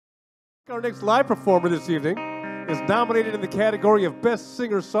Our next live performer this evening is nominated in the category of Best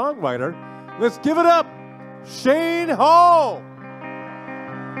Singer-Songwriter. Let's give it up, Shane Hall.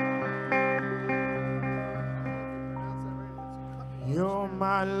 You're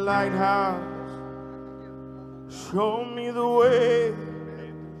my lighthouse, show me the way,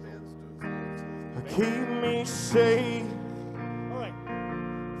 keep me safe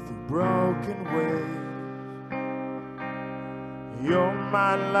through broken ways. You're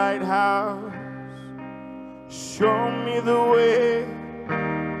my lighthouse, show me the way,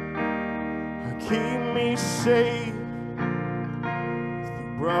 keep me safe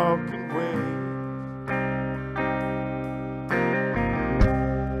through broken ways.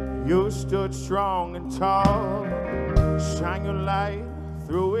 You stood strong and tall, shine your light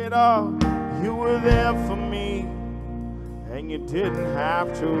through it all. You were there for me, and you didn't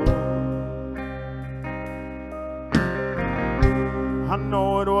have to. I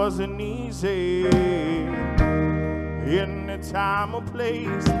know it wasn't easy in the time or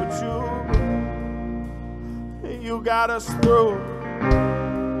place, but you got us through.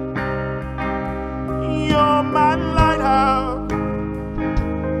 You're my lighthouse,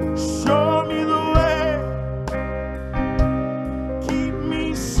 show me the way, keep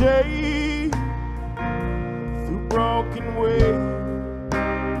me safe through broken ways.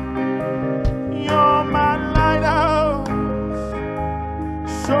 You're my lighthouse,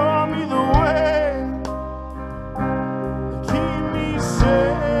 show me the way, keep me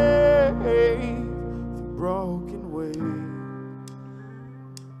safe through broken ways.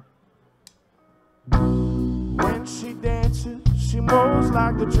 When she dances, she moves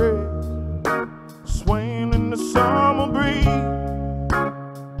like the trees, swaying in the summer breeze.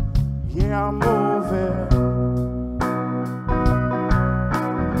 Yeah, I'm moving.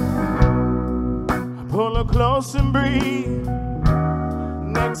 I pull her close and breathe.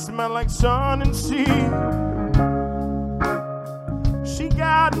 Next smell like sun and sea. She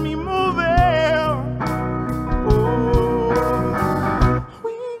got me moving.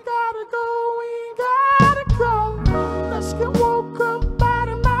 Let's get woke up out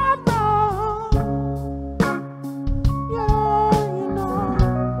of my room. Yeah, you know.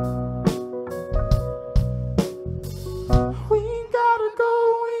 We gotta go,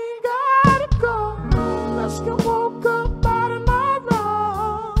 we gotta go. Let's get woke up out of my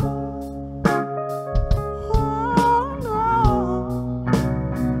room. Oh, no.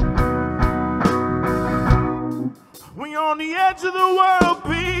 We on the edge of the world,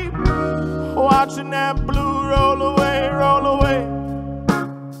 people, watching that blue roll away, roll away,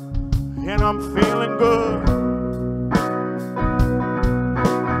 and I'm feeling good.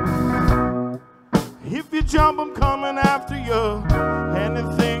 If you jump, I'm coming after you.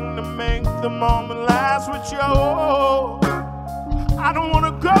 Anything to make the moment last with you. I don't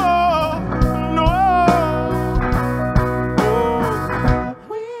wanna go, no.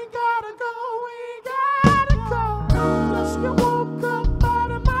 We gotta go, we gotta go. Let's get woke up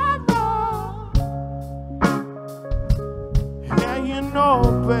out of my room. Yeah, you know,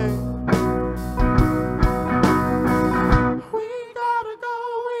 babe. We gotta go,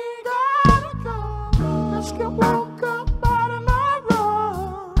 we gotta go. Let's get woke up out of my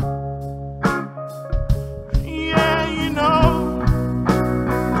room. Yeah, you know.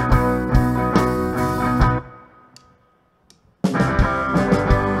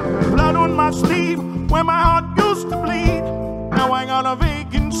 Blood on my sleeve, where my heart used to bleed. Now I got a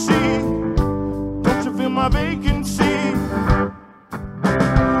vacancy. Don't you feel my vacancy?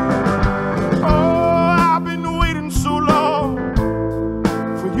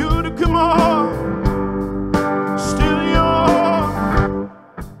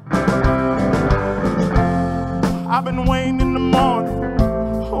 I've been waiting in the morning,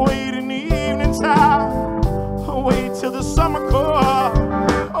 wait in the evening time, wait till the summer call.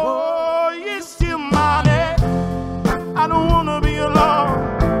 Oh, you're still mine. I don't wanna be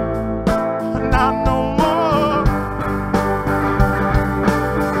alone, not no more.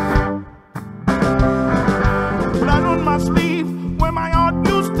 Blood on my sleeve, where my heart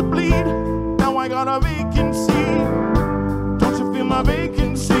used to bleed. Now I got a vacancy. Don't you feel my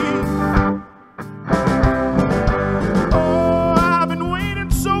vacancy?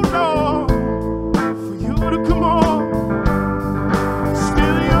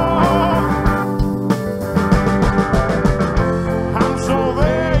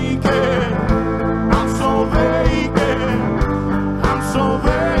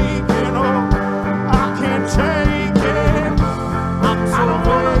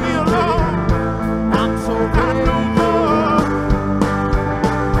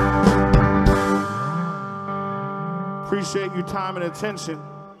 Appreciate your time and attention.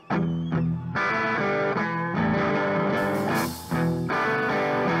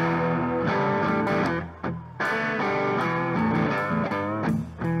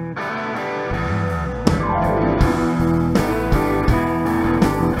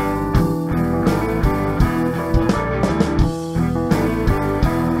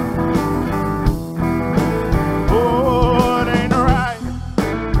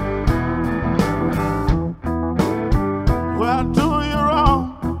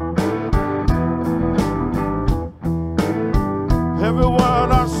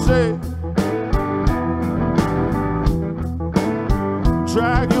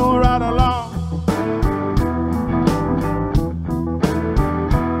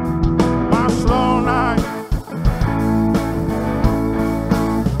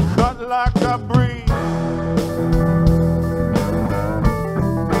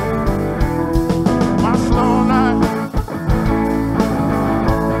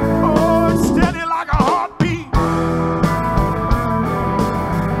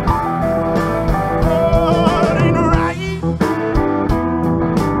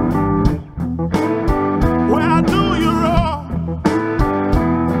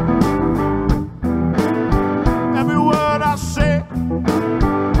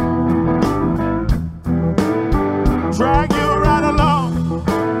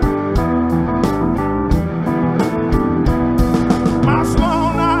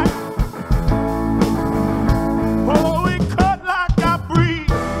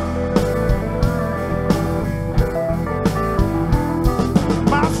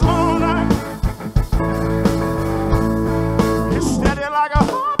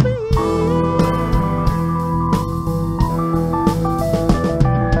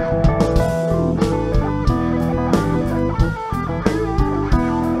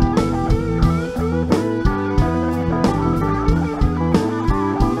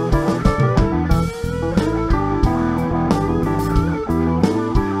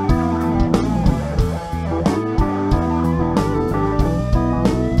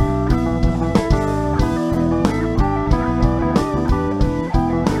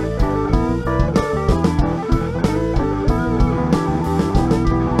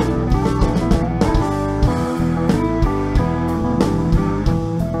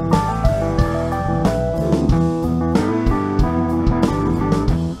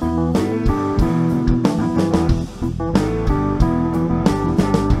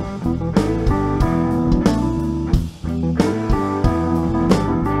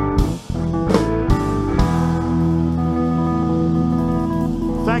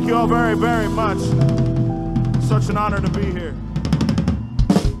 Thank you all very, very much. Such an honor to be here.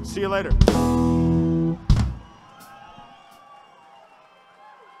 See you later.